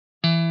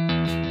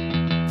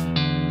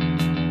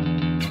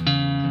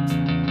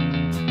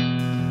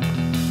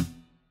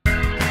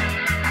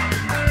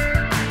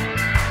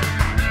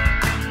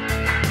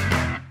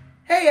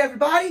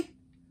everybody.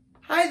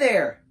 Hi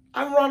there.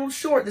 I'm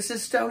RonaldJShort. This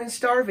is Stoned and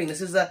Starving. This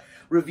is a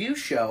review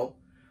show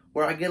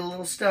where I get a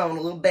little stoned,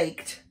 a little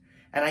baked,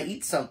 and I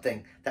eat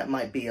something that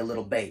might be a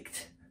little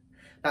baked.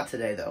 Not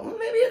today, though. Well,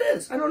 maybe it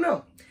is. I don't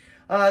know.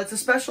 It's a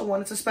special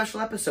one. It's a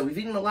special episode. We've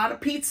eaten a lot of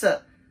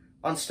pizza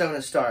on Stoned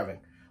and Starving.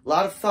 A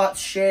lot of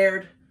thoughts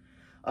shared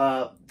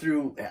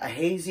through a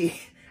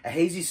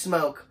hazy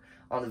smoke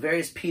on the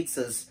various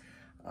pizzas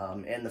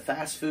and the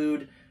fast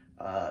food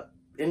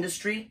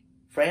industry,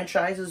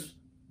 franchises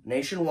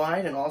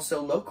nationwide and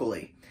also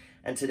locally.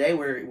 And today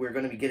we're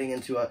going to be getting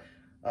into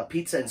a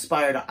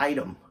pizza-inspired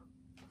item.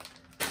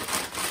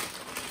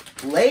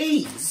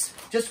 Lay's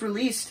just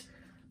released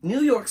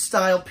New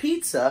York-style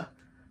pizza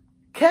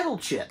kettle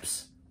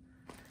chips,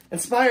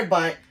 inspired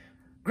by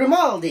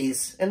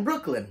Grimaldi's in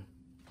Brooklyn.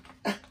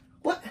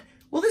 What?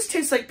 Will this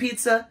taste like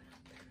pizza?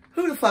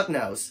 Who the fuck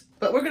knows?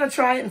 But we're going to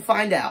try it and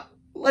find out.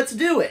 Let's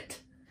do it.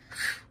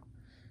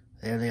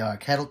 There they are,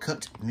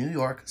 kettle-cooked New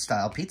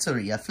York-style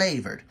pizzeria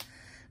flavored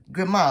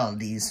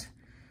Grimaldi's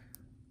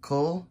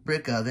coal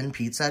brick oven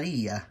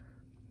pizzeria,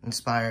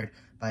 inspired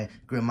by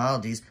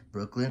Grimaldi's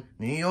Brooklyn,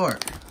 New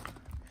York.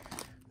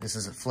 This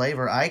is a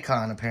flavor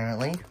icon,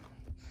 apparently.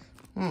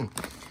 It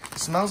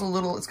smells a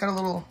little, it's got a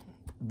little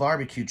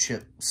barbecue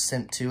chip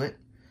scent to it.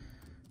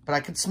 But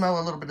I could smell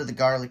a little bit of the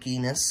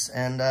garlickiness.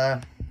 And,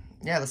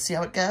 yeah, let's see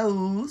how it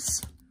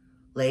goes.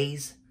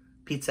 Lay's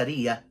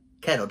Pizzeria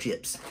Kettle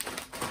Chips.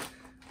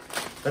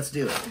 Let's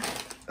do it.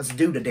 Let's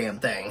do the damn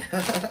thing.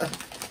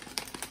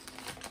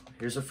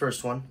 Here's the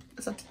first one.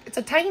 It's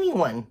a tiny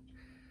one,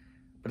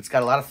 but it's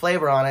got a lot of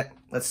flavor on it.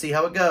 Let's see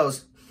how it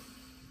goes.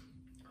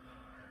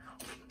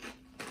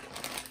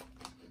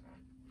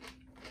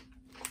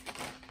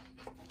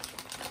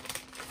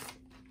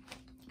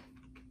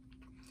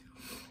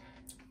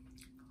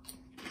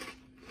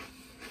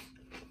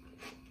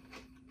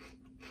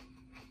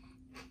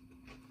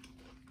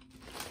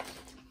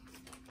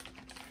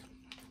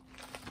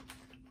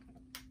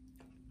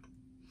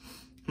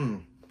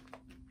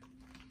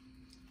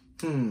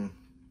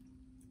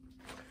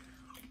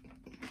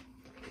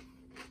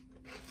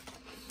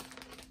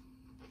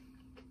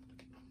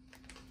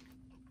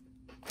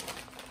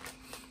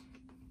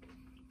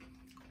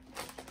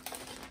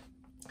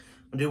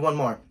 I'll do one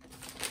more.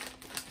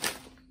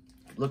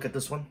 Look at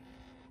this one.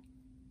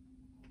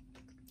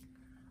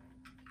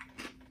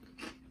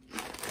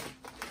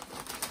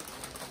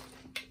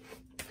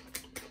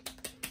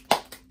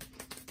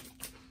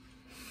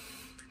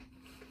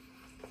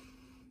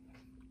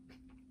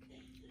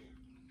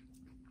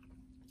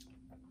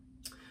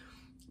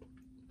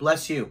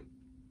 Bless you.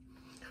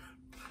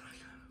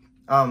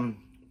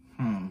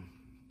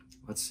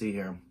 Let's see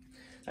here.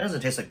 That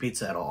doesn't taste like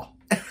pizza at all.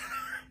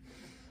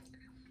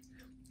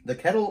 The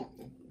kettle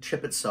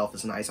chip itself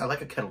is nice. I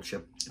like a kettle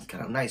chip. It's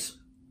got a nice,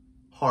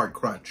 hard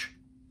crunch.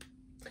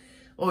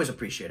 Always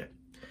appreciate it.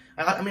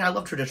 I mean, I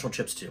love traditional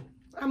chips too.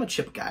 I'm a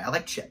chip guy. I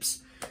like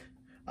chips.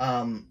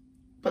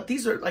 But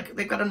these are like,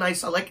 they've got a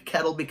nice, I like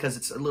kettle because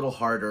it's a little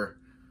harder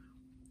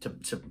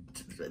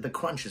the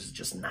crunch is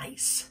just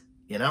nice.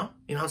 You know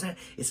what I'm saying?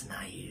 It's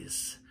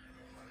nice.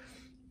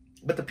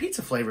 But the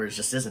pizza flavor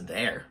just isn't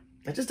there.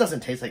 It just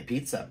doesn't taste like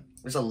pizza.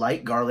 There's a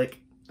light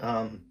garlic.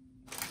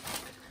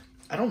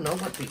 I don't know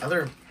what the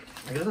other,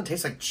 like, it doesn't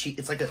taste like cheese.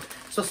 It's like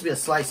supposed to be a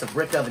slice of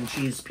brick oven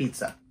cheese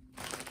pizza.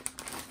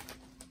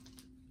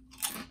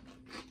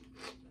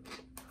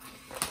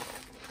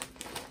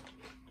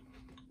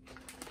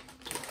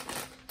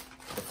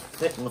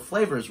 The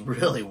flavor is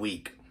really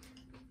weak.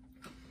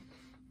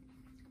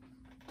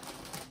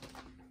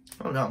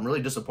 I don't know, I'm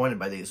really disappointed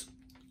by these.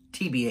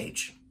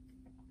 TBH.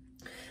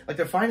 Like,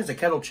 they're fine as a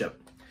kettle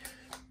chip.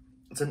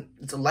 It's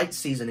a light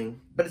seasoning,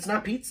 but it's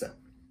not pizza.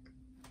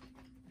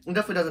 It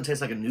definitely doesn't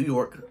taste like a New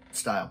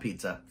York-style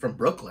pizza from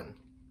Brooklyn.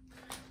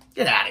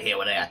 Get out of here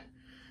with that.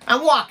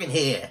 I'm walking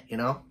here, you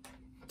know?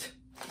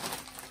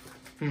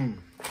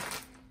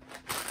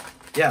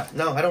 Yeah,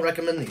 no, I don't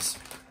recommend these.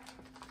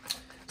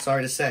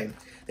 Sorry to say.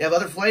 They have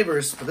other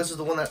flavors, but this is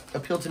the one that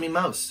appealed to me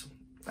most.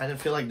 I didn't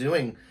feel like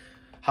doing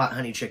hot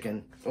honey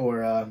chicken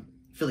or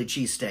Philly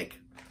cheesesteak.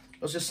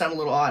 Those just sound a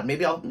little odd.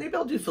 Maybe I'll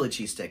do Philly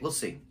cheesesteak. We'll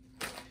see.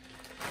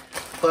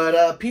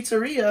 But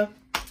pizzeria,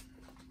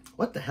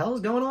 what the hell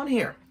is going on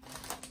here?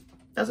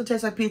 Doesn't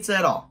taste like pizza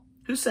at all.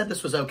 Who said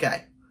this was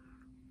okay?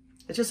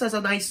 It just has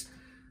a nice,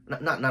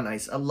 not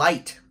nice, a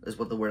light is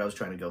what the word I was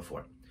trying to go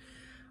for.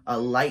 A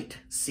light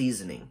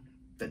seasoning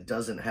that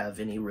doesn't have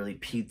any really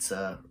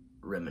pizza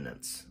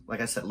remnants.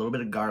 Like I said, a little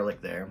bit of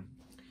garlic there.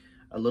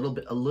 A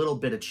little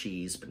bit of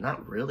cheese, but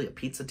not really a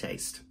pizza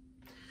taste.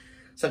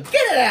 So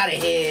get it out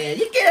of here!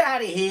 You get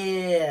out of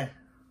here!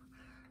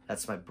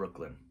 That's my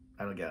Brooklyn.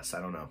 I don't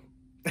know.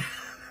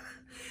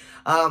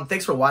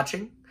 Thanks for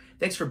watching.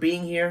 Thanks for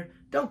being here.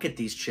 Don't get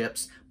these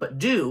chips, but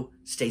do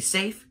stay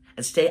safe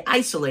and stay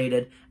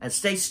isolated and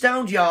stay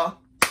stoned, y'all.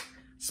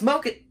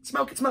 Smoke it.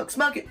 Smoke it, smoke,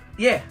 smoke it.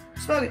 Yeah.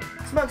 Smoke it.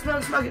 Smoke,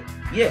 smoke, smoke it.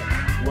 Yeah.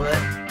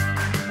 What?